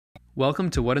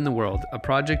Welcome to What in the World, a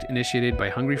project initiated by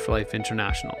Hungry for Life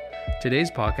International.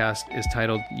 Today's podcast is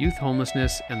titled Youth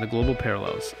Homelessness and the Global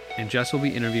Parallels, and Jess will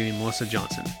be interviewing Melissa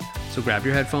Johnson. So grab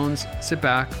your headphones, sit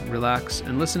back, relax,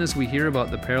 and listen as we hear about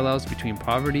the parallels between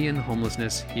poverty and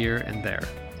homelessness here and there.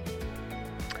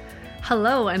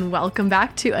 Hello, and welcome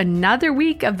back to another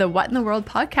week of the What in the World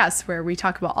podcast, where we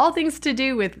talk about all things to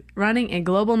do with running a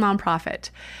global nonprofit,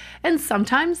 and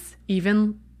sometimes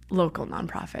even local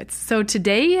nonprofits. So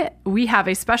today we have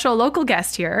a special local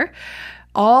guest here,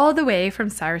 all the way from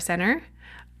Cyrus Center.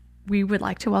 We would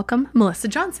like to welcome Melissa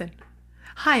Johnson.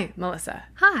 Hi, Melissa.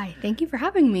 Hi, thank you for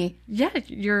having me. Yeah,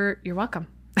 you're welcome.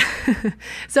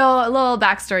 So a little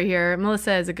backstory here.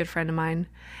 Melissa is a good friend of mine,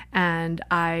 and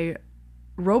I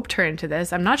roped her into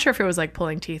this. I'm not sure if it was like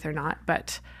pulling teeth or not,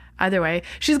 but either way,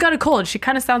 she's got a cold. She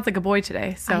kind of sounds like a boy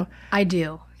today. So I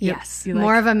do. Yes. You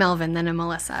More of a Melvin than a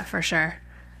Melissa, for sure.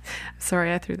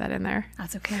 Sorry, I threw that in there.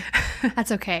 That's okay.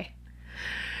 That's okay.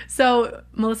 So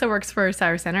Melissa works for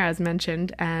Cyrus Center, as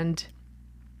mentioned, and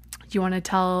you want to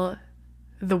tell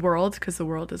the world, because the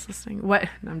world is listening. No,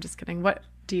 I'm just kidding. What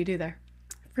do you do there?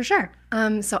 For sure.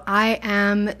 So I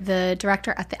am the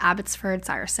director at the Abbotsford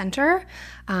Cyrus Center.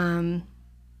 I've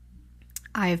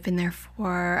been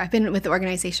with the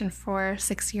organization for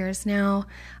 6 years now,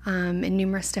 in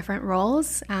numerous different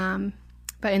roles,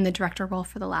 but in the director role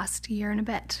for the last year and a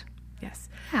bit. Yes.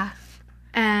 Yeah.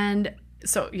 And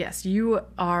so, yes, you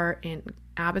are in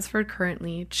Abbotsford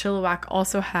currently. Chilliwack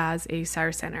also has a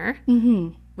Cyrus Center,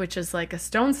 which is like a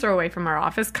stone's throw away from our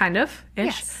office, kind of ish.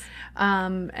 Yes.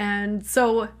 And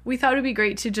so we thought it'd be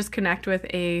great to just connect with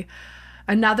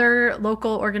another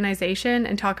local organization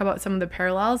and talk about some of the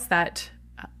parallels that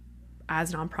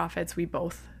as nonprofits we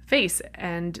both face.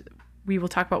 And we will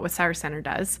talk about what Cyrus Center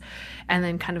does and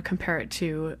then kind of compare it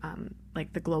to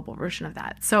like the global version of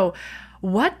that. So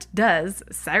what does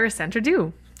Cyrus Center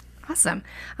do? Awesome.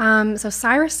 So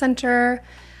Cyrus Center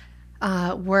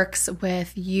works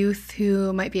with youth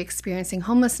who might be experiencing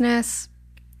homelessness.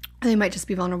 They might just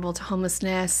be vulnerable to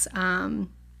homelessness. A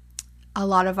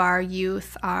lot of our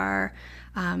youth are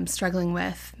struggling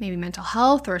with maybe mental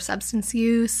health or substance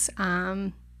use.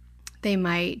 They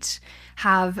might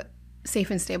have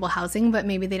safe and stable housing, but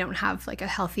maybe they don't have like a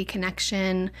healthy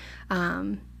connection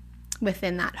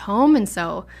within that home. And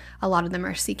so a lot of them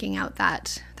are seeking out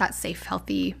that safe,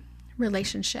 healthy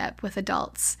relationship with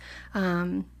adults.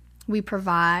 We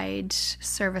provide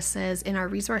services in our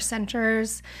resource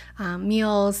centers,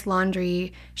 meals,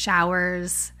 laundry,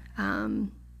 showers,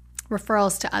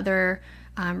 referrals to other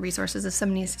resources if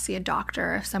someone needs to see a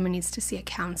doctor, if someone needs to see a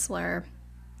counselor,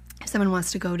 if someone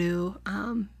wants to go to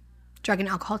drug and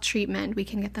alcohol treatment, we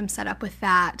can get them set up with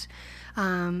that.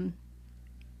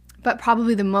 But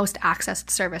probably the most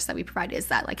accessed service that we provide is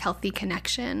that like healthy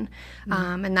connection.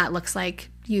 And that looks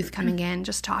like youth coming in,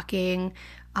 just talking,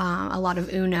 a lot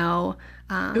of Uno.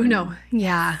 Uno.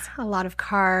 Yeah, a lot of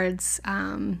cards.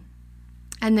 And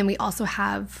then we also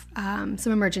have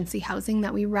some emergency housing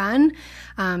that we run.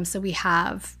 So we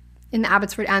have, in the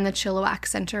Abbotsford and the Chilliwack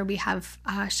Center, we have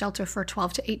a shelter for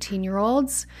 12 to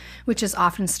 18-year-olds, which is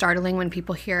often startling when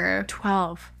people hear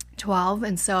 12.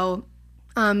 And so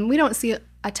we don't see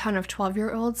a ton of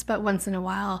 12-year-olds, but once in a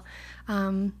while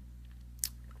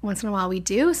we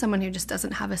do. Someone who just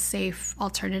doesn't have a safe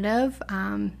alternative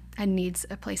and needs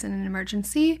a place in an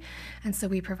emergency. And so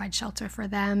we provide shelter for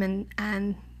them,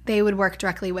 and they would work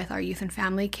directly with our youth and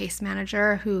family case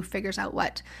manager, who figures out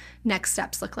what next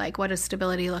steps look like, what does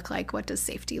stability look like, what does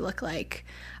safety look like.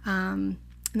 And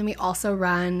then we also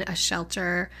run a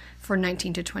shelter for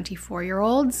 19 to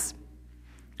 24-year-olds,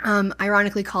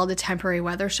 ironically called a temporary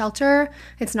weather shelter.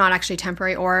 It's not actually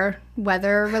temporary or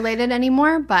weather related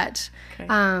anymore, but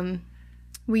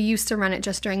we used to run it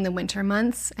just during the winter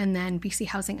months, and then BC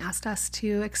Housing asked us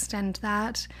to extend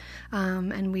that,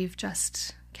 and we've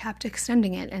just kept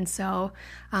extending it. And so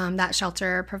that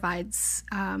shelter provides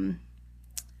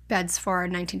beds for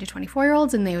 19 to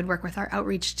 24-year-olds, and they would work with our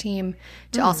outreach team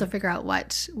to also figure out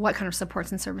what kind of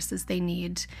supports and services they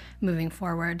need moving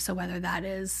forward. So whether that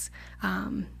is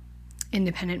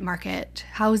independent market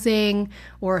housing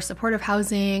or supportive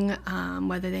housing,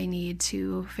 whether they need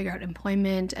to figure out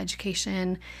employment,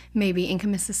 education, maybe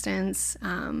income assistance,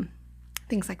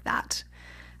 things like that.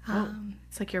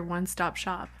 It's like your one-stop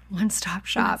shop. One-stop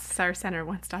shop. Cyrus Center,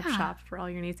 one-stop shop for all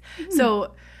your needs.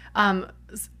 So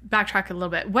backtrack a little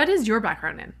bit. What is your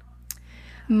background in?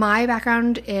 My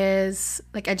background is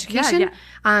like education.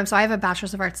 Yeah. So I have a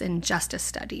Bachelor's of Arts in Justice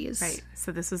Studies. Right.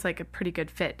 So this is like a pretty good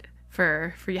fit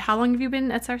for you. How long have you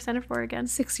been at Cyrus Center for again?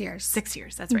 6 years. 6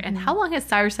 years, that's right. And how long has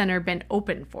Cyrus Center been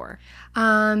open for?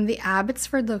 The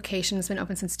Abbotsford location has been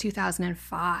open since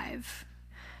 2005.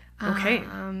 Okay.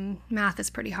 Math is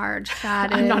pretty hard.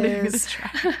 I'm not even going to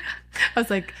try. I was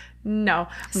like, no.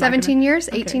 17 years,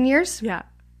 18 years. Yeah.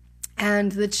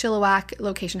 And the Chilliwack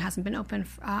location hasn't been open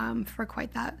for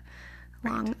quite that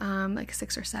long, like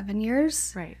 6 or 7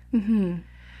 years. Right. Mm-hmm.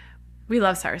 We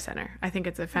love Cyrus Center. I think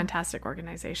it's a fantastic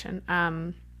organization.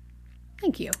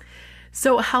 Thank you.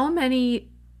 So how many,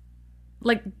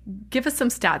 like, give us some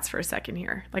stats for a second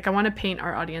here. Like, I want to paint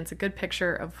our audience a good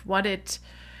picture of what is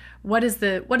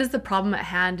the problem at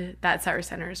hand that Cyrus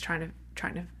Center is trying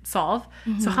to solve.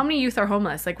 Mm-hmm. So how many youth are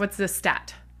homeless? Like, what's the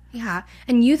stat? Yeah.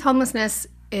 And youth homelessness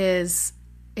is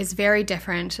very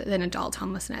different than adult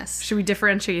homelessness. Should we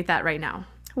differentiate that right now?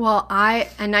 Well, I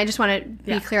just want to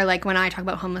be clear, like, when I talk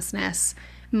about homelessness,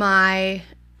 my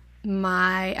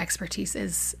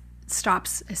expertise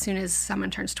stops as soon as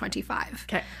someone turns 25.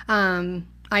 Okay.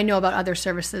 I know about other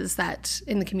services that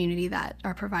in the community that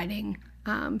are providing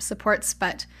supports,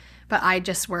 but I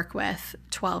just work with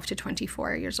 12 to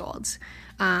 24 years old.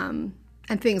 And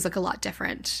things look a lot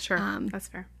different. Sure, that's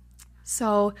fair.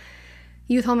 So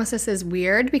youth homelessness is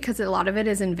weird because a lot of it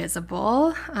is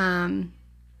invisible.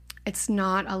 It's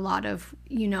not a lot of,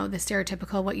 the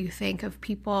stereotypical what you think of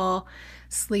people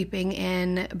sleeping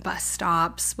in bus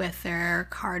stops with their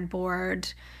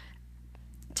cardboard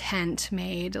tent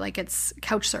made. Like, it's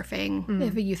couch surfing. Mm.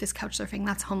 If a youth is couch surfing,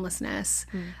 that's homelessness.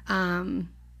 Mm.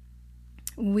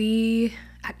 We,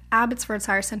 at Abbotsford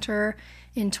Cyrus Center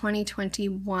in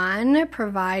 2021,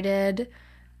 provided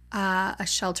a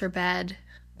shelter bed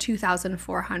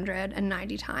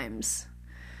 2,490 times.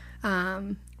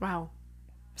 Wow.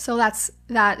 So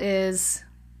that is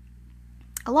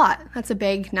a lot. That's a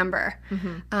big number.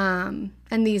 Mm-hmm.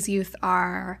 And these youth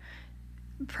are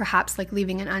perhaps like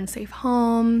leaving an unsafe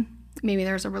home. Maybe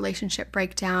there's a relationship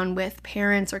breakdown with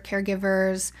parents or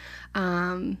caregivers.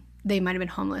 They might have been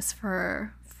homeless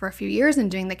for a few years and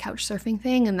doing the couch surfing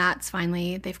thing, and that's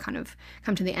finally, they've kind of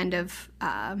come to the end of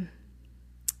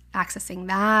accessing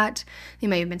that. They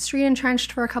may have been street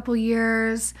entrenched for a couple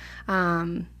years.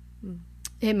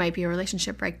 It might be a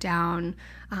relationship breakdown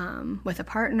with a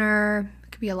partner.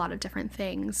 It could be a lot of different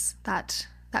things that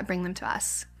bring them to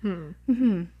us.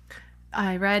 Mm-hmm.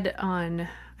 I read on,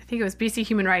 I think it was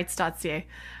bchumanrights.ca,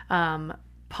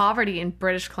 poverty in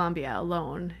British Columbia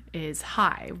alone is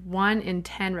high. 1 in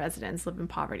 10 residents live in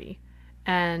poverty.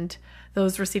 And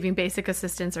those receiving basic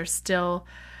assistance are still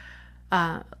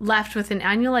left with an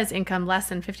annualized income less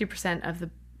than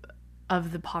 50%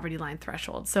 of the poverty line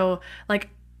threshold. So, like,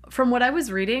 from what I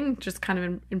was reading, just kind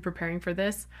of in preparing for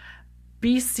this,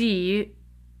 BC's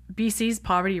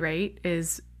poverty rate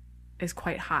is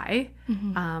quite high.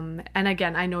 Mm-hmm. And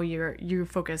again, I know you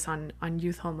focus on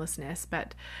youth homelessness,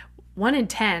 but 1 in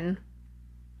 10,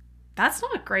 that's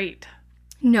not great.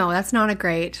 No, that's not a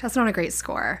great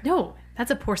score. No,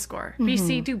 that's a poor score. Mm-hmm.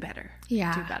 BC, do better.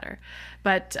 Yeah. Do better.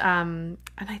 But, and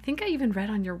I think I even read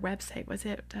on your website, was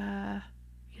it,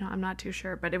 I'm not too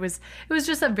sure, but it was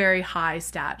just a very high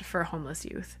stat for homeless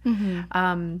youth.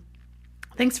 Mm-hmm.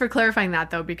 Thanks for clarifying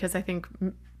that, though, because I think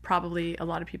probably a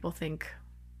lot of people think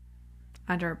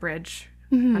under a bridge,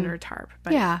 mm-hmm. under a tarp,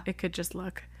 but it could just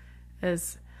look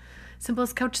as simple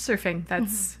as couch surfing.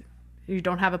 That's mm-hmm. you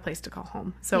don't have a place to call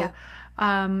home. So,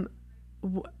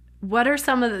 what are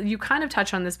some of you kind of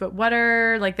touch on this, but what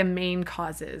are like the main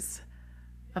causes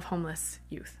of homeless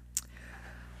youth?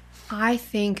 I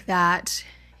think that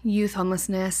youth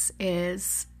homelessness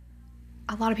is,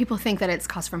 a lot of people think that it's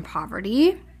caused from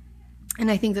poverty. And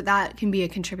I think that can be a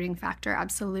contributing factor,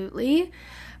 absolutely.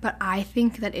 But I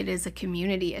think that it is a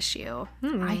community issue.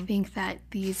 Mm-hmm. I think that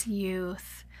these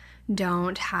youth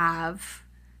don't have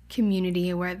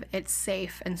community where it's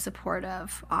safe and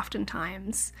supportive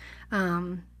oftentimes.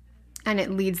 And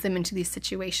it leads them into these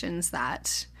situations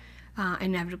that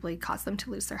inevitably cause them to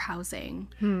lose their housing.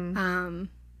 Hmm.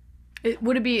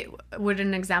 Would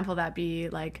an example of that be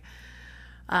like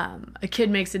a kid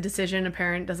makes a decision a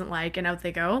parent doesn't like and out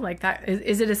they go? Like that?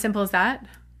 Is it as simple as that?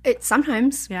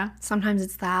 Sometimes. Yeah. Sometimes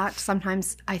it's that.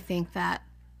 Sometimes I think that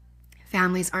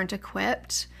families aren't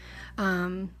equipped.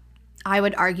 I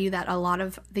would argue that a lot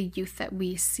of the youth that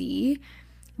we see,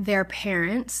 their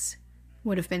parents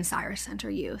would have been Cyrus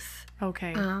Center youth.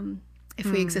 Okay. If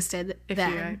we existed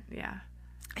then.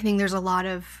 I think there's a lot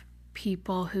of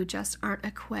people who just aren't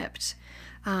equipped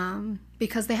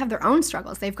because they have their own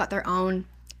struggles. They've got their own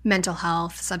mental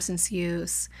health, substance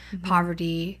use, mm-hmm.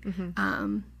 poverty,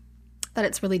 mm-hmm. That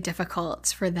it's really difficult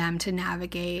for them to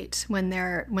navigate when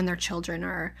their children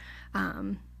are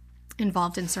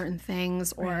involved in certain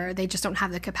things, or they just don't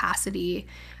have the capacity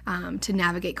to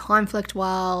navigate conflict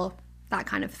well, that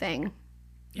kind of thing.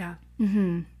 Yeah.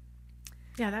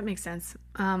 Yeah, that makes sense.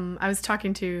 I was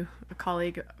talking to a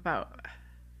colleague about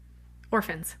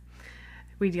orphans.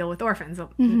 We deal with orphans,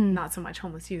 not so much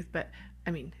homeless youth, but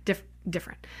I mean,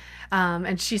 different.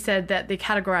 And she said that they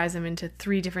categorize them into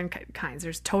 3 different kinds.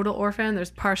 There's total orphan,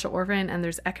 there's partial orphan, and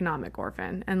there's economic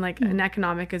orphan. And like an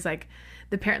economic is like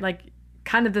the parent, like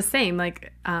kind of the same,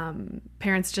 like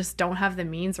parents just don't have the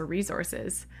means or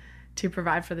resources to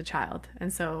provide for the child.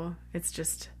 And so it's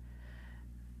just,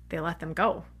 they let them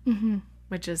go,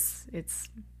 which is, it's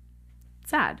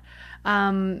sad.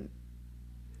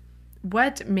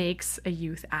 What makes a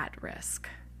youth at risk?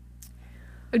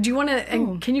 Do you want to,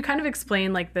 and can you kind of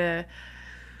explain like are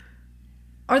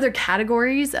there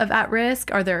categories of at risk?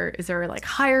 Is there like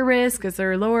higher risk? Is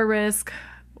there lower risk?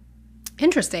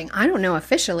 Interesting. I don't know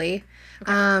officially.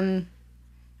 Okay.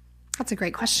 That's a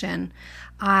great question.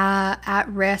 At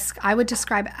risk, I would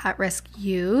describe at risk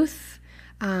youth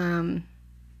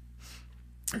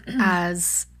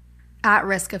as at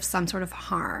risk of some sort of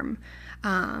harm.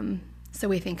 So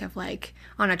we think of like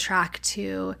on a track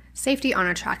to safety, on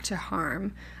a track to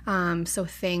harm. So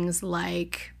things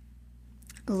like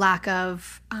lack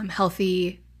of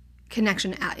healthy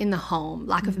connection in the home,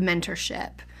 lack of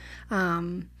mentorship.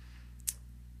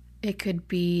 It could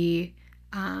be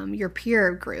your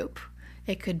peer group.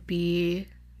 It could be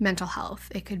mental health.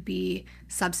 It could be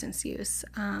substance use.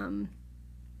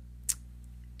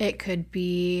 It could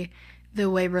be the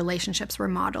way relationships were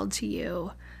modeled to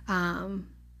you.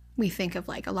 We think of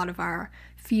like a lot of our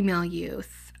female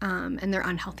youth and their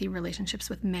unhealthy relationships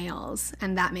with males,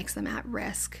 and that makes them at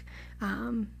risk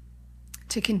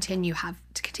to continue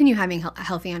having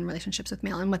healthy relationships with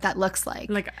male, and what that looks like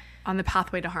on the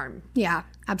pathway to harm. Yeah,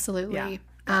 absolutely. Yeah,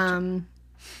 gotcha.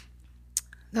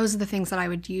 Those are the things that I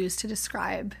would use to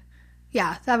describe.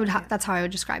 Yeah, that's how I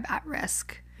would describe at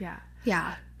risk. Yeah.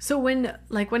 Yeah. So when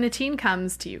a teen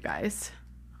comes to you guys,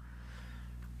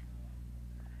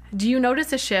 do you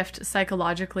notice a shift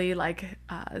psychologically? Like,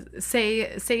 say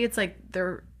it's like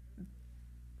they're,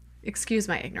 excuse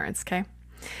my ignorance, okay?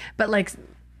 But like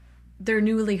they're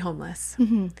newly homeless,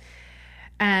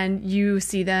 and you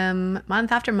see them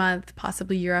month after month,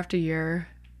 possibly year after year.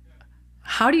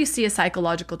 How do you see a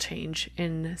psychological change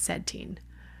in said teen?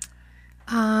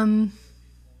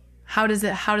 How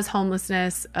does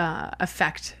homelessness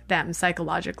affect them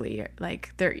psychologically?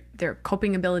 Like their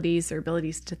coping abilities, their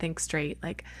abilities to think straight,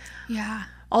 like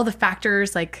all the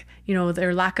factors, like, you know,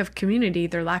 their lack of community,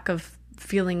 their lack of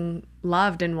feeling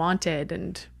loved and wanted,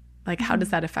 and like how does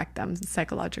that affect them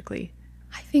psychologically?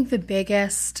 I think the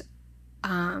biggest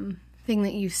thing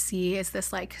that you see is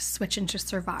this like switch into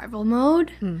survival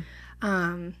mode,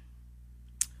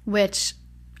 which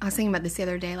I was thinking about this the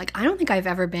other day. Like, I don't think I've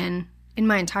ever been in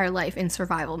my entire life in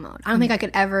survival mode. I don't think I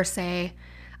could ever say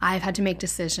I've had to make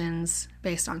decisions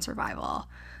based on survival.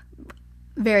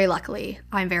 Very luckily,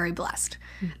 I'm very blessed.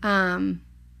 And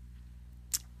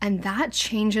that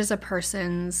changes a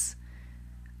person's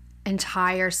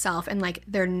entire self, and like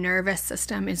their nervous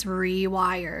system is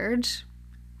rewired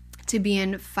to be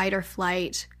in fight or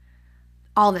flight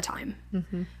all the time,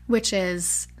 which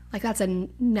is like, that's a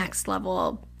next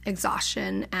level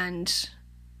exhaustion, and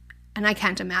I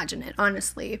can't imagine it,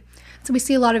 honestly. So we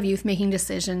see a lot of youth making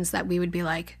decisions that we would be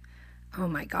like, oh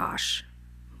my gosh,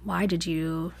 why did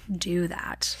you do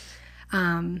that?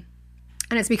 And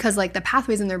it's because like the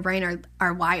pathways in their brain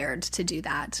are wired to do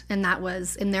that. And that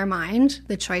was, in their mind,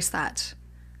 the choice that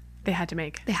they had to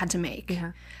make.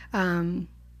 Yeah. And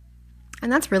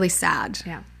that's really sad.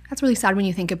 Yeah. That's really sad when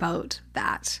you think about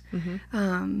that.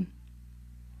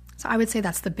 So I would say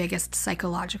that's the biggest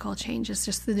psychological change, is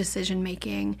just the decision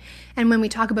making. And when we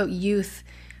talk about youth,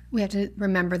 we have to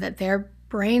remember that their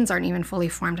brains aren't even fully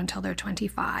formed until they're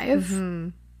 25.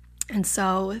 And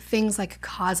so things like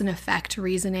cause and effect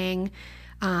reasoning,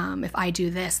 if I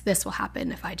do this, this will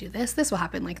happen. If I do this, this will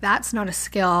happen. Like, that's not a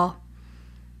skill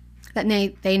that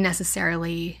they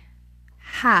necessarily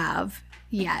have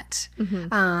yet.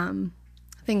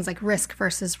 Things like risk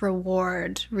versus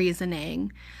reward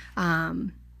reasoning,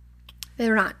 they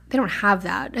don't have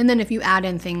that. And then if you add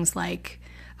in things like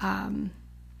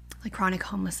chronic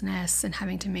homelessness and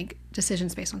having to make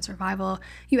decisions based on survival,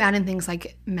 you add in things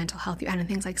like mental health, you add in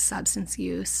things like substance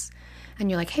use, and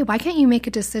you're like, hey, why can't you make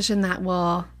a decision that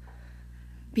will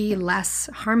be less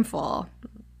harmful?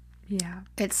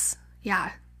 It's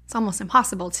almost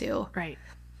impossible to. Right.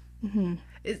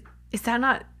 Is that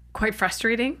not quite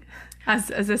frustrating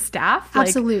as a staff?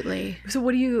 Absolutely. So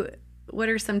what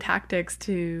are some tactics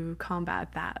to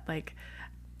combat that? Like,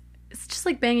 it's just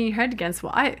like banging your head against,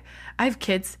 well, I have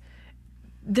kids.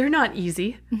 They're not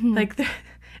easy. Like,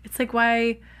 it's like,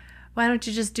 why don't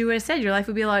you just do what I said? Your life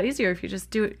would be a lot easier if you just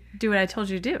do what I told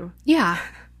you to do. Yeah.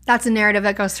 That's a narrative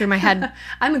that goes through my head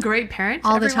I'm a great parent.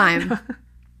 all the time.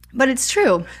 But it's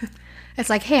true. It's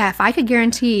like, hey, if I could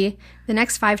guarantee the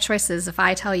next 5 choices, if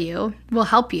I tell you, will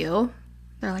help you,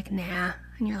 they're like, nah.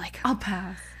 And you're like, I'll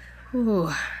pass.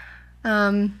 ooh.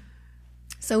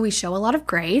 So we show a lot of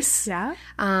grace. Yeah.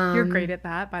 You're great at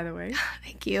that, by the way.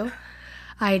 Thank you.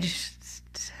 I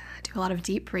just do a lot of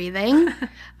deep breathing.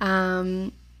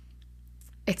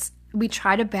 We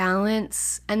try to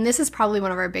balance, and this is probably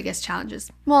one of our biggest challenges.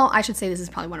 Well, I should say this is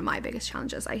probably one of my biggest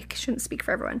challenges. I shouldn't speak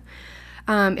for everyone.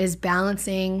 Is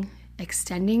balancing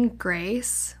extending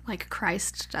grace like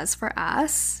Christ does for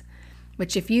us,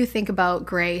 which if you think about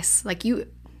grace, like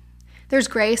there's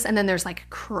grace and then there's like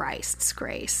Christ's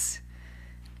grace.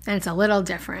 And it's a little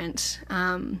different.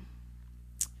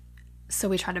 So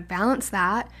we try to balance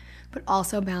that, but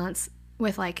also balance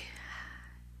with like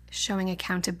showing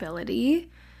accountability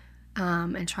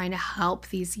and trying to help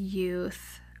these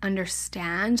youth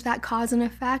understand that cause and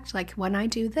effect. Like, when I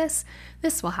do this,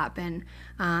 this will happen.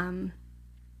 And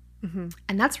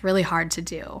that's really hard to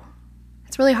do.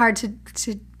 It's really hard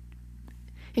to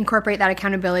incorporate that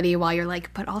accountability while you're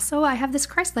like, but also I have this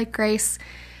Christ-like grace.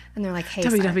 And they're like, hey,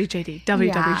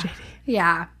 WWJD.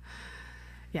 Yeah.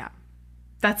 Yeah.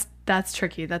 That's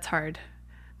tricky. That's hard.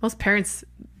 Most parents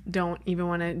don't even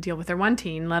want to deal with their one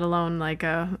teen, let alone like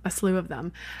a slew of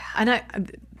them. Yeah.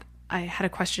 And I had a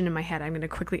question in my head. I'm going to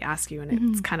quickly ask you, and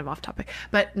it's kind of off topic,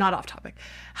 but not off topic.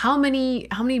 How many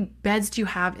beds do you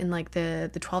have in like the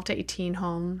 12 to 18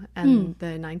 home and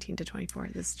the 19 to 24?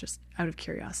 This is just out of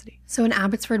curiosity. So in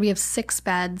Abbotsford, we have 6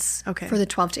 beds for the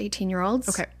 12 to 18-year-olds.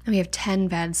 Okay. And we have 10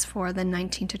 beds for the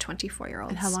 19 to 24-year-olds.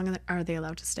 And how long are they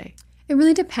allowed to stay? It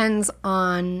really depends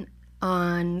on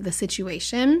the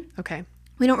situation. Okay.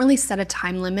 We don't really set a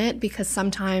time limit because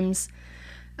sometimes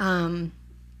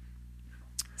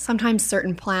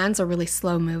certain plans are really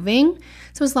slow moving.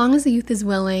 So as long as the youth is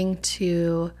willing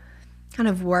to kind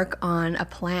of work on a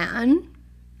plan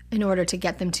in order to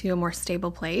get them to a more stable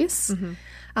place,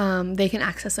 they can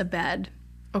access a bed.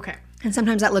 Okay. And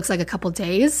sometimes that looks like a couple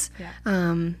days.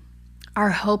 Yeah. Our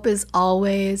hope is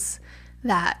always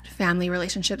that family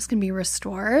relationships can be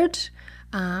restored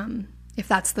if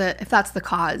that's the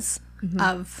cause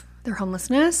of their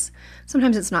homelessness.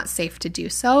 Sometimes it's not safe to do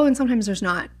so, and sometimes there's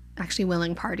not actually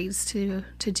willing parties to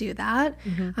do that.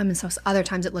 And so other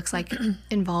times it looks like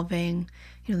involving,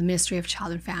 the Ministry of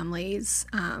Child and Families,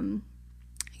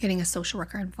 getting a social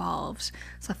worker involved,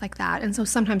 stuff like that. And so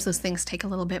sometimes those things take a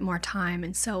little bit more time,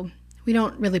 and so we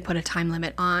don't really put a time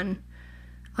limit on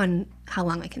how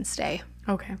long they can stay.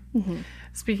 Okay.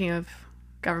 Speaking of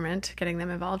government, getting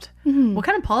them involved, what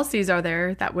kind of policies are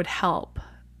there that would help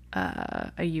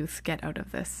a youth get out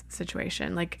of this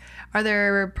situation? Like, are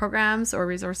there programs or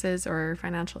resources or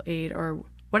financial aid, or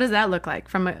what does that look like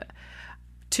from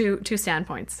two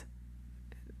standpoints?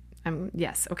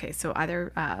 Yes. Okay. So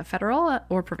either federal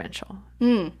or provincial.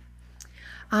 Well,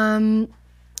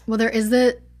 there is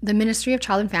the Ministry of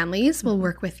Child and Families will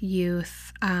work with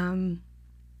youth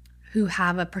who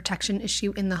have a protection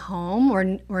issue in the home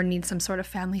or need some sort of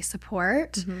family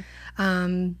support.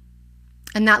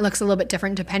 And that looks a little bit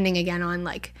different depending, again, on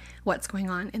like what's going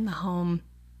on in the home.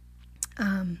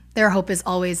 Their hope is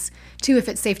always to, if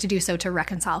it's safe to do so, to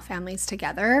reconcile families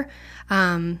together.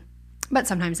 But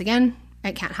sometimes, again,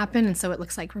 it can't happen. And so it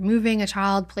looks like removing a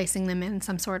child, placing them in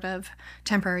some sort of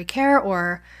temporary care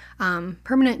or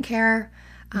permanent care.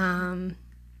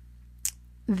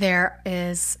 There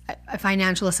is a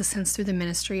financial assistance through the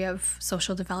Ministry of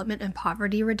Social Development and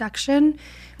Poverty Reduction,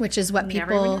 which is what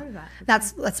people,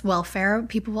 that's welfare.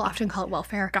 People will often call it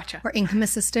welfare. Gotcha. Or income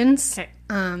assistance. Okay.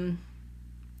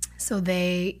 So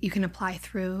you can apply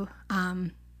through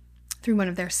one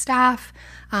of their staff,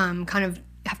 kind of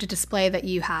have to display that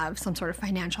you have some sort of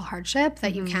financial hardship,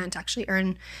 that you can't actually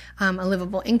earn a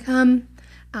livable income.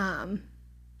 And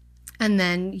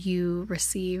then you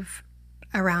receive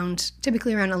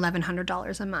typically around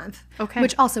 $1,100 a month,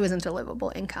 which also isn't a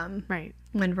livable income, right?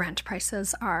 When rent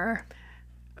prices are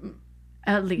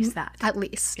at least that. At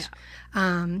least,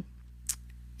 yeah.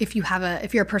 If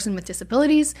you're a person with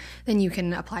disabilities, then you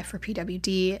can apply for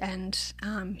PWD,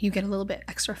 and you get a little bit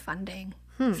extra funding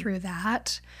through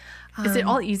that. Is it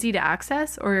all easy to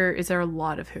access, or is there a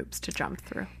lot of hoops to jump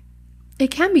through? It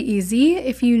can be easy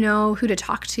if you know who to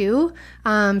talk to.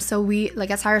 So we, like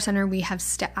at Sire Center, we have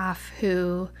staff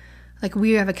who, like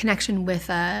we have a connection with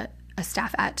a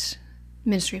staff at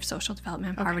Ministry of Social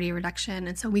Development and Poverty Reduction.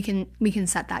 And so we can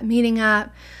set that meeting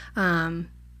up.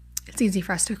 It's easy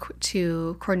for us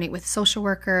to coordinate with social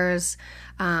workers.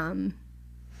 As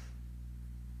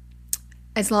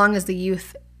long as the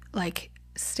youth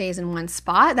stays in one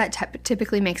spot, that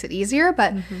typically makes it easier.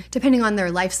 But depending on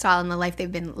their lifestyle and the life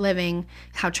they've been living,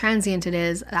 how transient it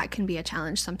is, that can be a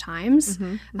challenge sometimes.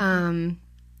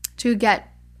 To get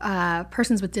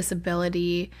persons with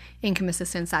disability income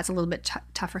assistance, that's a little bit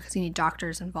tougher because you need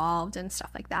doctors involved and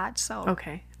stuff like that. So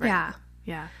yeah.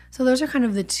 So those are kind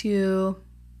of the two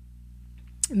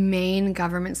main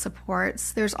government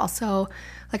supports. There's also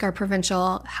our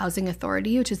provincial housing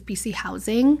authority, which is BC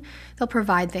Housing. They'll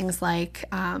provide things like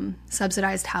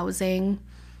subsidized housing,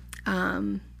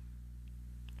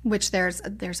 which there's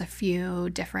a few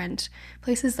different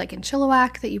places like in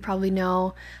Chilliwack that you probably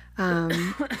know.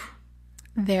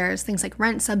 There's things like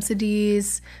rent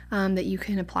subsidies that you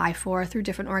can apply for through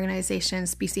different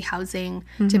organizations. BC Housing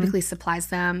typically supplies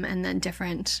them, and then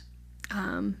different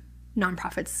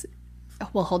nonprofits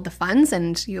will hold the funds,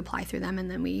 and you apply through them, and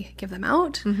then we give them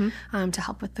out to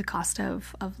help with the cost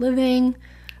of living.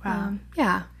 Wow.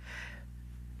 Yeah.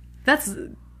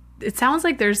 It sounds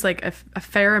like there's a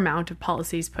fair amount of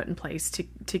policies put in place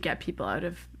to get people out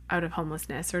of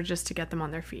homelessness, or just to get them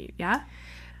on their feet. Yeah.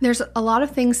 There's a lot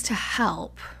of ththings to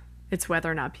help. It's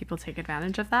whether or not people take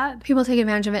advantage of that. People take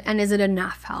advantage of it, and is it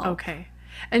enough help? Okay.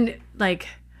 And I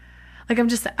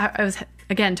was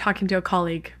again talking to a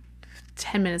colleague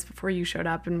 10 minutes before you showed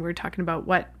up, and we were talking about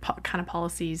what kind of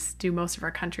policies do most of our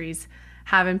countries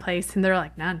have in place, and they're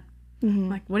like, none. I'm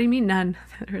like, what do you mean none?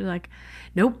 They're like,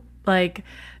 nope. Kind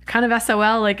of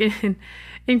SOL,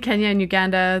 in Kenya and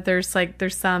Uganda, there's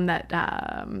some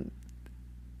that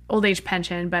old age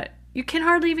pension, but you can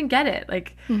hardly even get it.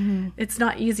 It's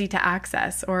not easy to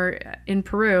access. Or in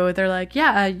Peru, they're like,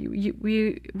 yeah,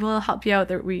 we will help you out.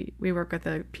 We work with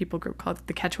a people group called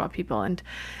the Quechua people, and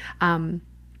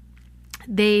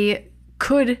they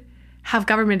could have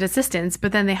government assistance,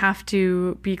 but then they have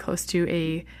to be close to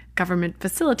a government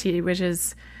facility, which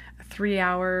is a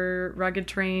 3-hour rugged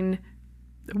terrain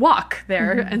walk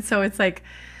there. And so it's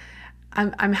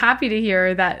I'm happy to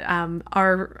hear that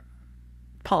our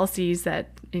policies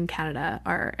that in Canada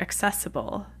are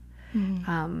accessible,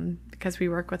 because we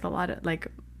work with a lot of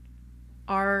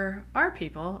our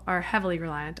people are heavily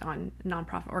reliant on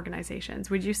nonprofit organizations.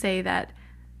 Would you say that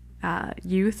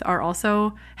youth are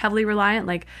also heavily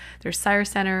reliant? There's Sire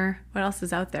Center. What else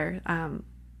is out there?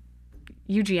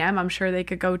 UGM, I'm sure they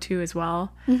could go to as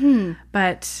well.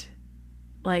 But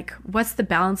what's the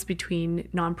balance between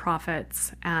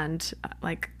nonprofits and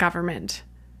government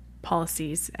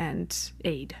policies and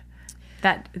aid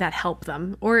that help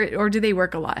them, or do they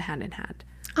work a lot hand in hand?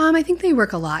 I think they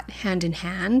work a lot hand in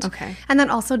hand. Okay. And that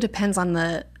also depends on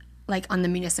the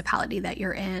municipality that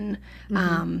you're in.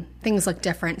 Things look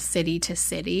different city to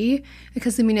city,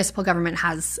 because the municipal government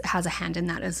has a hand in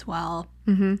that as well,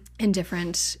 in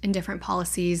different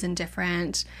policies and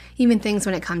different even things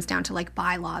when it comes down to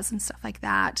bylaws and stuff like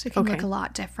that. It can look a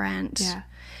lot different. Yeah.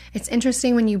 It's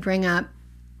interesting when you bring up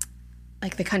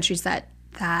the countries that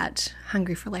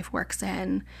Hungry for Life works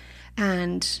in,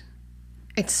 and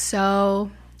it's so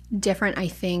different, I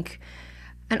think.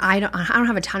 And I don't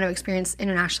have a ton of experience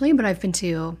internationally, but I've been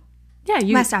to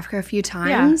West Africa a few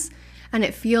times, and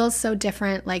it feels so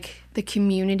different. The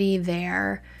community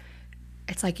there,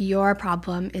 it's your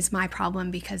problem is my problem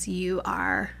because you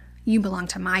belong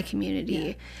to my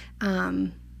community.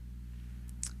 And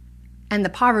the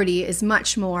poverty is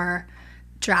much more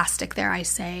drastic there, I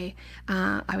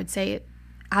would say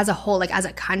as a whole, as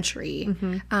a country.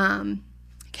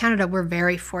 Canada, we're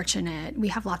very fortunate. We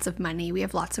have lots of money. We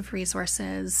have lots of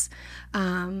resources.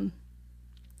 But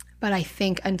I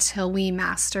think until we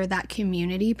master that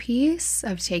community piece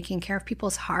of taking care of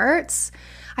people's hearts,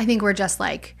 I think we're just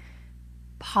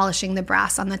polishing the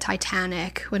brass on the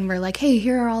Titanic when we're hey,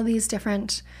 here are all these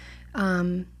different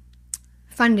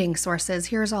funding sources.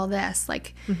 Here's all this.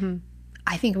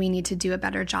 I think we need to do a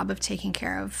better job of taking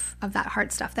care of that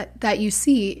hard stuff that you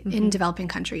see in developing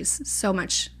countries so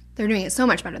much. They're doing it so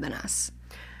much better than us.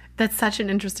 That's such an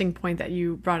interesting point that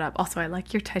you brought up. Also, I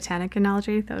like your Titanic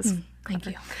analogy. That was thank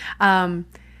you.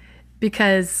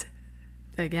 Because,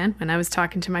 again, when I was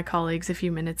talking to my colleagues a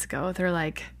few minutes ago,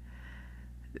 they're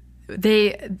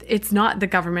it's not the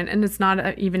government, and it's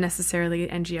not even necessarily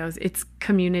NGOs. It's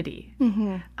community.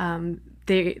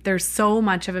 There's so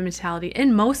much of a mentality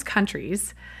in most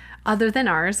countries, other than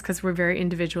ours, because we're very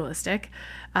individualistic,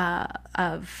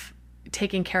 of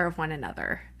taking care of one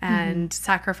another and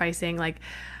sacrificing.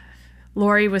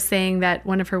 Lori was saying that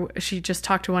she just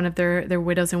talked to one of their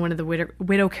widows in one of the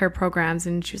widow care programs,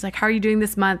 and she was like, how are you doing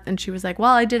this month? And she was like,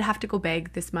 well, I did have to go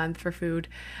beg this month for food,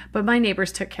 but my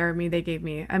neighbors took care of me. They gave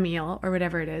me a meal or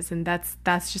whatever it is. And that's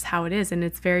just how it is. And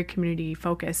it's very community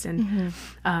focused. And,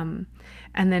 and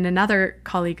then another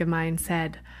colleague of mine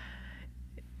said,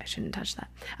 I shouldn't touch that.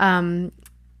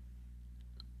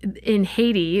 In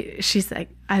Haiti, she's like,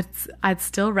 I'd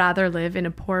still rather live in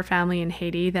a poor family in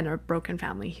Haiti than a broken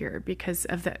family here because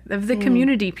of the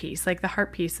community piece, like the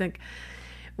heart piece. Like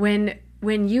when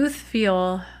youth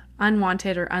feel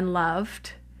unwanted or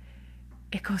unloved,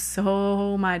 it goes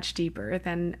so much deeper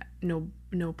than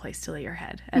no place to lay your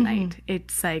head at night.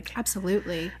 It's like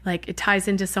absolutely, like it ties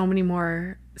into so many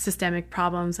more systemic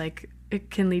problems. Like it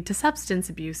can lead to substance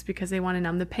abuse because they want to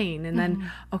numb the pain. And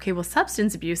then, okay, well,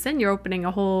 substance abuse, then you're opening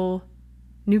a whole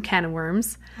new can of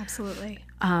worms. Absolutely.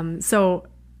 So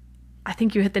I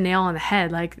think you hit the nail on the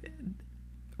head. Like,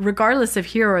 regardless of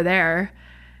here or there,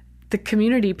 the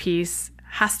community piece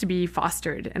has to be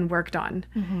fostered and worked on.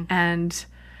 And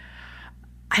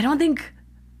I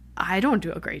don't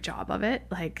do a great job of it.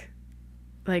 Like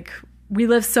we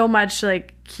live so much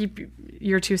like keep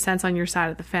your 2 cents on your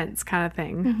side of the fence kind of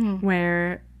thing,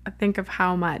 where I think of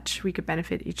how much we could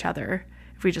benefit each other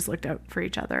if we just looked out for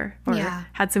each other or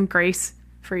had some grace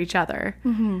for each other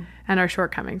and our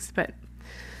shortcomings.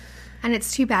 And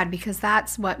it's too bad because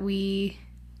that's what we,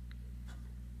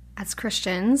 as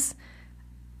Christians,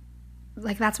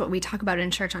 like that's what we talk about in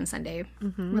church on Sunday.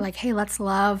 We're like, hey, let's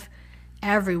love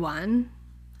everyone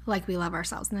like we love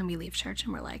ourselves. And then we leave church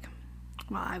and we're like,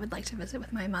 well, I would like to visit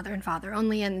with my mother and father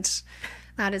only, and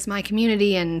that is my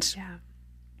community. And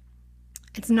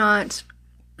it's not,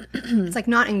 it's like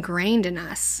not ingrained in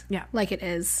us like it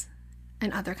is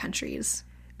in other countries.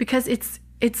 Because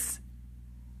it's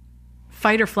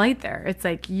fight or flight there. It's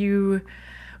like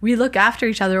we look after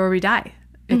each other or we die.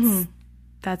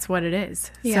 That's what it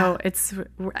is. So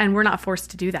and we're not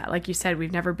forced to do that. Like you said,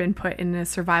 we've never been put in a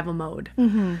survival mode.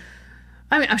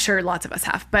 I mean, I'm sure lots of us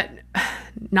have, but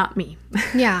not me.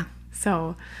 Yeah.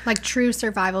 So like true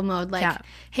survival mode. Like,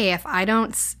 hey, if I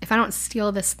don't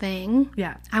steal this thing,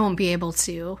 I won't be able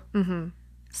to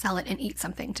sell it and eat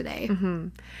something today.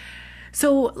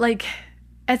 So like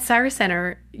at Cyrus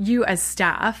Center, you as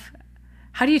staff,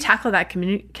 how do you tackle that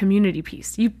community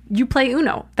piece? You play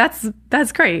Uno.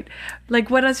 That's great. Like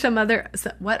what are some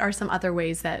other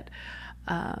ways that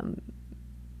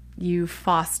you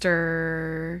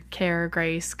foster care,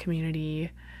 grace,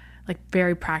 community, like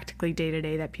very practically day to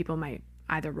day that people might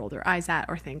either roll their eyes at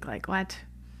or think like, what?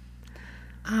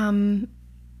 I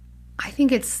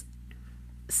think it's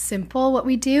simple what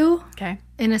we do. Okay.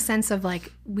 In a sense of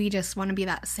like, we just want to be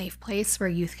that safe place where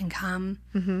youth can come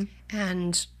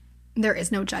and there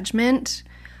is no judgment.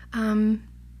 And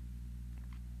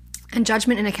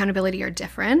judgment and accountability are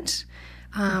different.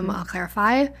 I'll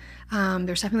clarify.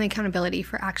 There's definitely accountability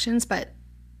for actions, but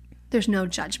there's no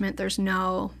judgment. There's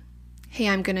no, hey,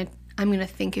 I'm gonna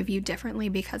think of you differently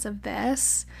because of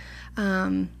this.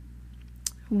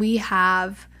 We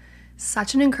have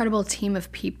such an incredible team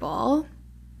of people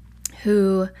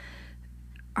who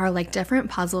are like different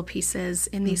puzzle pieces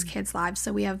in these kids' lives.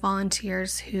 So we have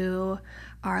volunteers who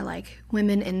are like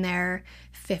women in their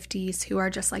 50s who are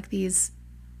just like these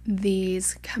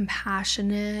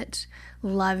compassionate,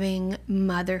 loving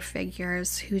mother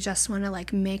figures who just want to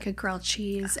like make a grilled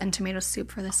cheese and tomato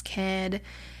soup for this kid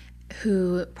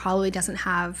who probably doesn't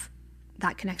have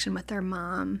that connection with their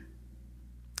mom.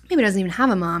 Maybe doesn't even have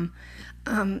a mom.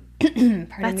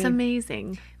 That's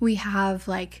amazing. We have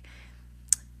like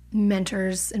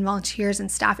mentors and volunteers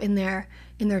and staff in their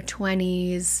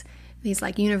 20s, these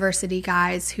like university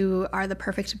guys who are the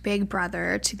perfect big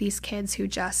brother to these kids who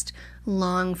just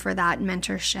long for that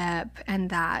mentorship and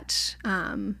that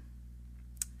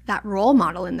role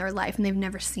model in their life, and they've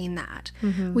never seen that.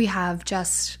 We have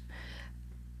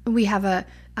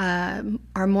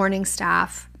our morning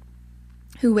staff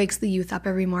who wakes the youth up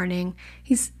every morning.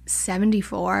 He's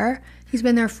 74. He's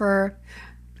been there for,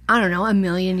 I don't know,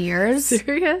 1,000,000 years.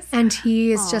 Serious? And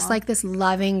he is just like this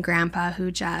loving grandpa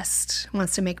who just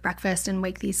wants to make breakfast and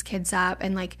wake these kids up.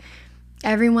 And like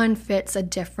everyone fits a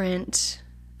different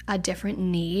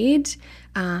need.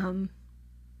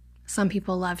 Some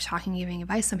people love talking, giving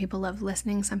advice. Some people love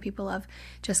listening. Some people love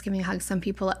just giving a hug. Some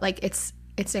people like it's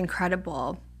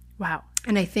incredible. Wow.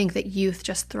 And I think that youth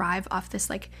just thrive off this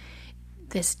like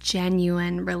this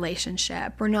genuine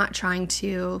relationship. We're not trying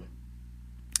to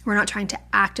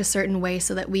act a certain way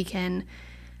so that we can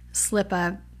slip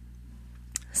a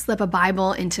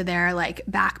Bible into their like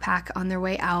backpack on their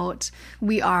way out.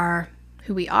 We are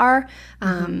who we are.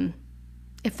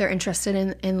 if they're interested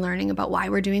in learning about why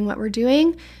we're doing what we're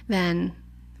doing, then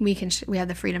we have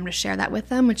the freedom to share that with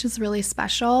them, which is really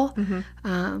special.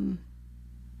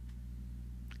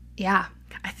 Yeah.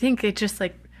 I think it just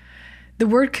like the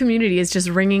word community is just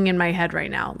ringing in my head right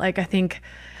now. Like, I think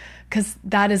because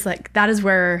that is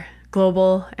where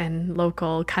global and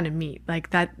local kind of meet. Like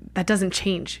that doesn't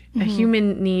change. A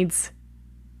human needs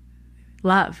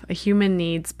love. A human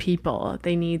needs people.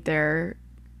 They need their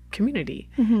community.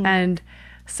 And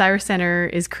Cyrus Center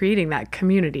is creating that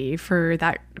community for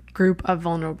that group of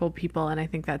vulnerable people. And I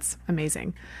think that's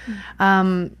amazing.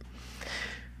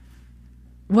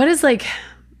 What is like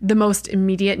the most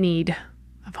immediate need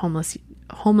of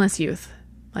homeless youth?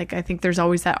 Like, I think there's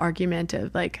always that argument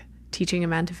of like teaching a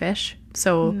man to fish.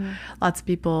 So lots of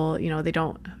people, they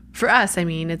don't, for us, I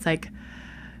mean, it's like,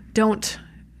 don't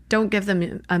give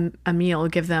them a meal,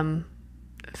 give them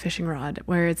a fishing rod,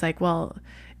 where it's like, well,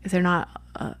 if they're not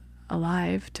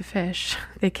alive to fish,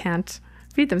 they can't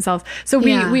feed themselves. So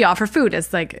we offer food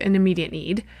as like an immediate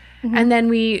need. And then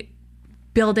we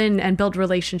build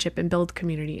relationship and build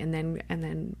community, and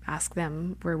then ask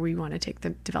them where we want to take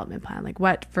the development plan. Like,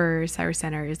 what for Cyrus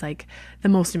Center is like the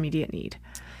most immediate need?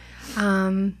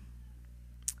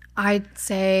 I'd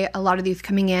say a lot of the youth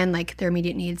coming in, like their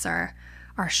immediate needs are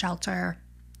shelter,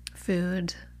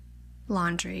 food,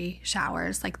 laundry,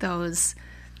 showers, like those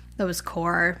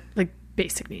core, like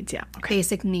basic needs. Yeah. Okay.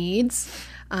 Basic needs.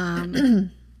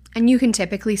 And you can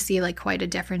typically see like quite a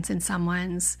difference in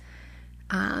someone's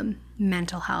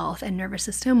mental health and nervous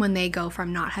system when they go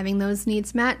from not having those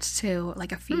needs met to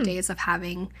like a few days of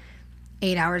having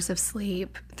 8 hours of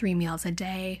sleep, 3 meals a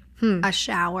day, a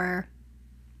shower.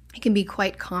 It can be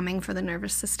quite calming for the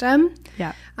nervous system.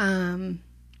 Yeah.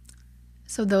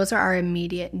 So those are our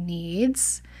immediate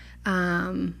needs.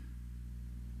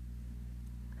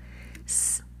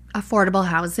 Affordable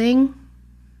housing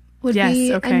would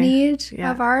be a need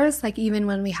of ours. Like, even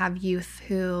when we have youth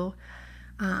who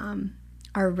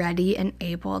are ready and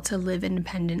able to live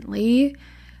independently.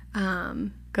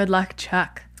 Good luck,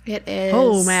 Chuck. It is.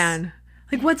 Oh, man.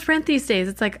 Like, what's rent these days?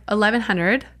 It's like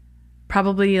 $1,100,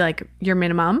 probably like your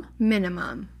minimum.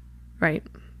 Right.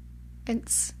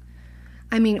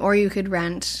 Or you could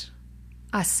rent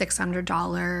a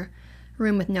 $600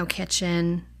 room with no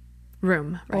kitchen.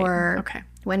 Right. Or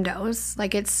windows.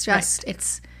 Like, it's just,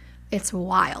 it's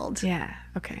wild. Yeah.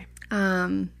 Okay.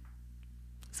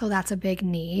 So that's a big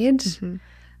need.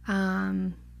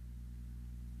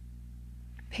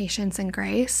 Patience and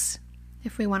grace,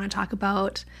 if we want to talk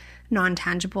about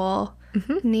non-tangible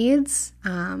needs.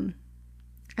 And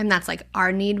that's like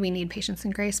our need. We need patience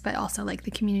and grace, but also like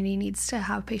the community needs to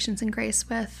have patience and grace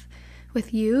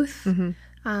with youth.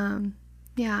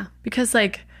 Yeah. Because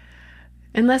like,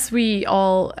 unless we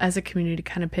all as a community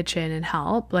kind of pitch in and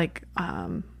help, like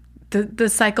the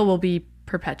cycle will be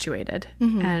perpetuated.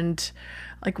 And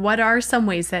like, what are some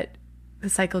ways that the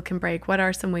cycle can break? What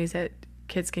are some ways that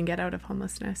kids can get out of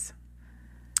homelessness?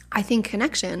 I think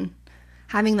connection.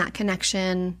 Having that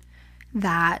connection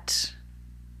that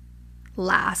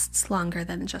lasts longer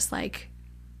than just like,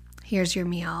 here's your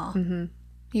meal.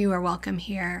 You are welcome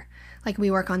here. Like,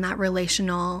 we work on that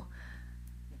relational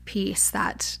piece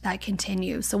that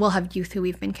continues. So we'll have youth who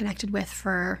we've been connected with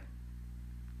for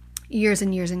years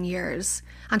and years and years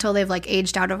until they've like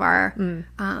aged out of our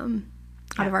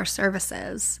out of our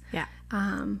services. Yeah.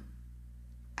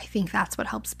 I think that's what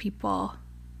helps people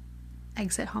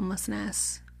exit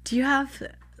homelessness. Do you have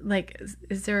like,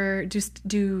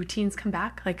 do teens come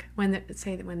back like when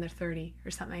they're 30 or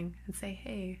something and say,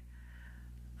 hey,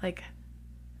 like,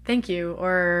 thank you,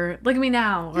 or look at me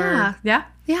now, or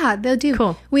yeah, they'll do.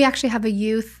 Cool. We actually have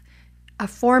a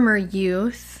former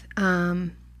youth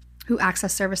who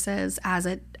accessed services as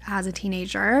a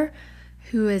teenager,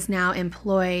 who is now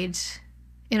employed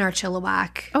in our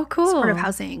Chilliwack supportive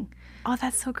housing. Oh,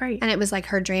 that's so great. And it was like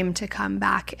her dream to come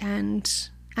back and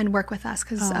work with us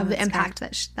because of the impact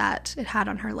that it had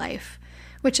on her life,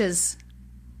 which is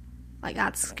like,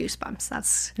 that's goosebumps.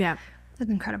 That's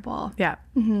incredible. Yeah.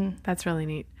 That's really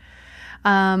neat.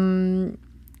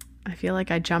 I feel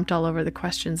like I jumped all over the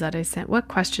questions that I sent. What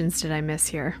questions did I miss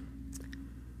here?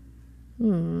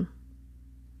 Are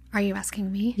you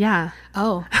asking me? Yeah.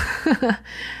 Oh.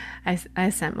 I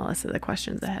sent Melissa the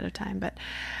questions ahead of time, but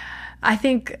I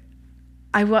think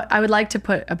I would like to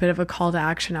put a bit of a call to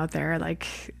action out there.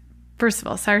 Like, first of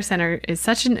all, Cyrus Center is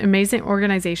such an amazing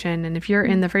organization. And if you're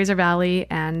in the Fraser Valley,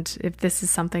 and if this is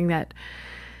something that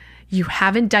you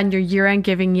haven't done your year-end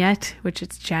giving yet, which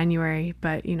it's January,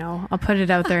 but I'll put it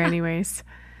out there anyways.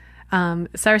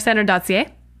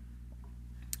 cyruscenter.ca.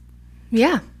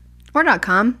 Yeah. Or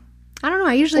 .com. I don't know.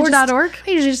 I usually .org? I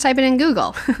usually just type it in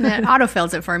Google and it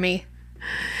autofills it for me.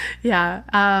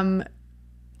 Yeah.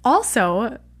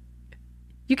 Also,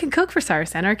 you can cook for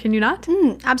Cyrus Center, can you not?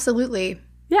 Absolutely.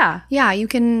 Yeah. Yeah, you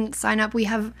can sign up. We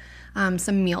have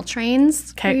some meal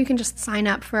trains. Okay. Where you can just sign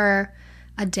up for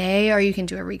a day, or you can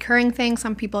do a recurring thing.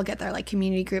 Some people get their like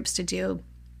community groups to do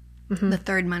the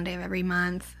third Monday of every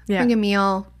month. Yeah. Bring a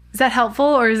meal. Is that helpful,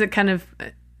 or is it kind of...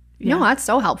 No, that's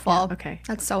so helpful. Yeah, okay.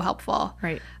 That's so helpful.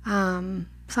 Right.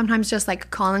 Sometimes just like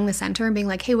calling the center and being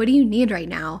like, hey, what do you need right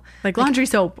now? Like laundry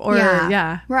soap or...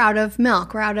 Yeah. We're out of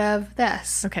milk. We're out of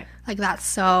this. Okay. Like that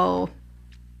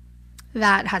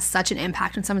has such an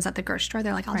impact when someone's at the grocery store.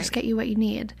 They're like, I'll just get you what you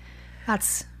need.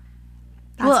 That's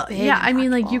well, big, yeah. I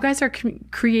mean, like impactful. you guys are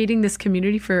creating this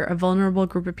community for a vulnerable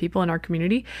group of people in our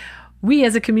community. We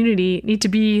as a community need to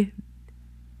be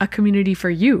a community for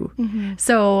you.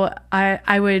 So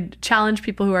I would challenge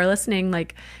people who are listening,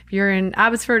 like if you're in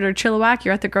Abbotsford or Chilliwack,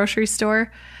 you're at the grocery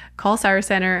store, call Cyrus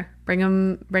Center, bring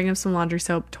them some laundry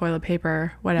soap, toilet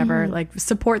paper, whatever. Like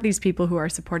support these people who are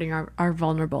supporting our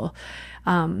vulnerable.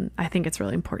 I think it's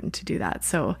really important to do that.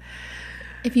 So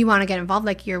if you want to get involved,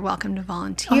 like you're welcome to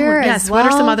volunteer. Yes. as well.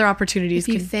 What are some other opportunities?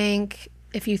 If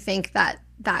you think that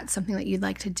that's something that you'd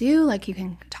like to do, like you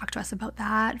can talk to us about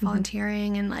that,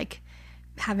 volunteering and like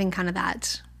having kind of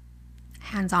that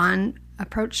hands-on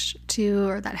approach to,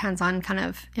 or that hands-on kind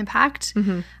of impact.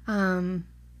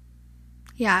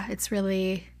 Yeah, it's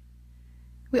really,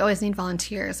 we always need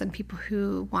volunteers and people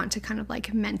who want to kind of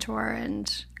like mentor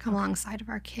and come alongside of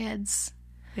our kids.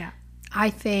 Yeah. I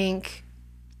think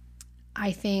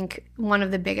one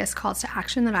of the biggest calls to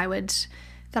action that I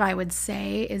would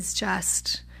say is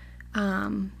just,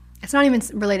 it's not even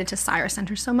related to Cyrus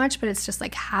Center so much, but it's just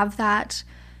like have that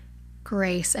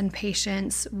grace and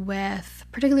patience with,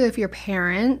 particularly if you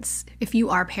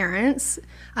are parents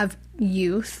of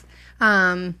youth,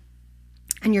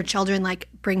 and your children like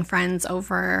bring friends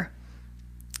over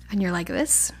and you're like,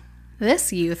 this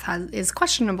youth is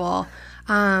questionable.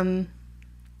 Don't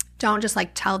just like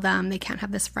tell them they can't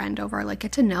have this friend over, like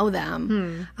get to know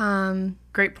them.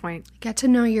 Great point. Get to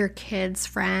know your kids'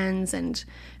 friends and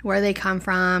where they come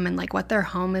from and like what their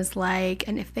home is like.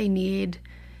 And if they need,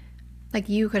 like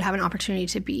you could have an opportunity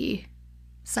to be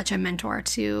such a mentor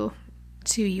to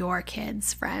your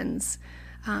kids' friends.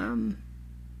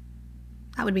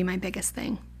 That would be my biggest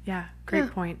thing. Yeah.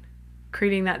 Great point.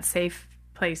 Creating that safe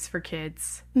place for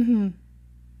kids who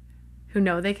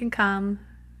know they can come,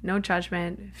 no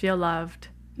judgment, feel loved.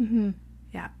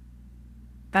 Yeah.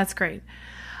 That's great.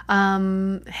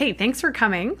 Hey, thanks for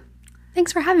coming.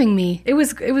 Thanks for having me. It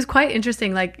was quite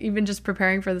interesting, like even just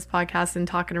preparing for this podcast and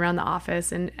talking around the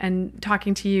office and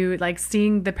talking to you, like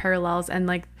seeing the parallels and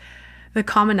like the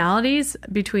commonalities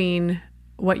between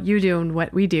what you do and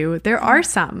what we do. There are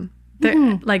some.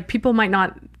 Like people might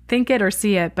not think it or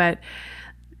see it, but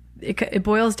it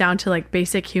boils down to like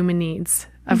basic human needs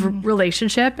of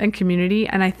relationship and community.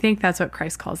 And I think that's what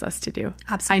Christ calls us to do.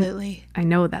 Absolutely. I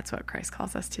know that's what Christ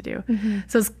calls us to do.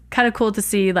 So it's kind of cool to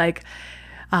see like,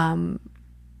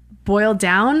 boiled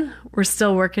down, we're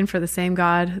still working for the same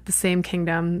God, the same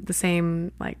kingdom, the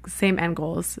same end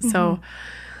goals. So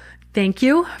thank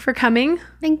you for coming.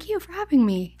 Thank you for having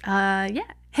me. Yeah.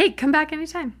 Hey, come back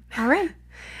anytime. All right.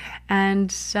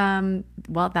 And,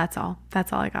 well, that's all.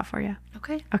 That's all I got for you.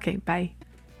 Okay. Okay. Bye.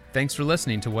 Thanks for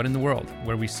listening to What in the World,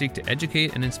 where we seek to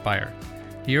educate and inspire.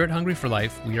 Here at Hungry for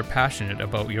Life, we are passionate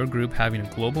about your group having a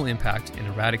global impact in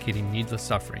eradicating needless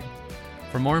suffering.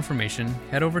 For more information,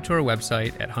 head over to our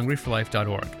website at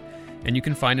hungryforlife.org, and you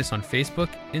can find us on Facebook,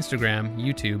 Instagram,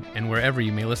 YouTube, and wherever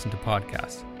you may listen to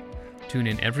podcasts. Tune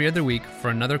in every other week for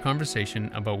another conversation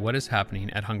about what is happening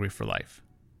at Hungry for Life.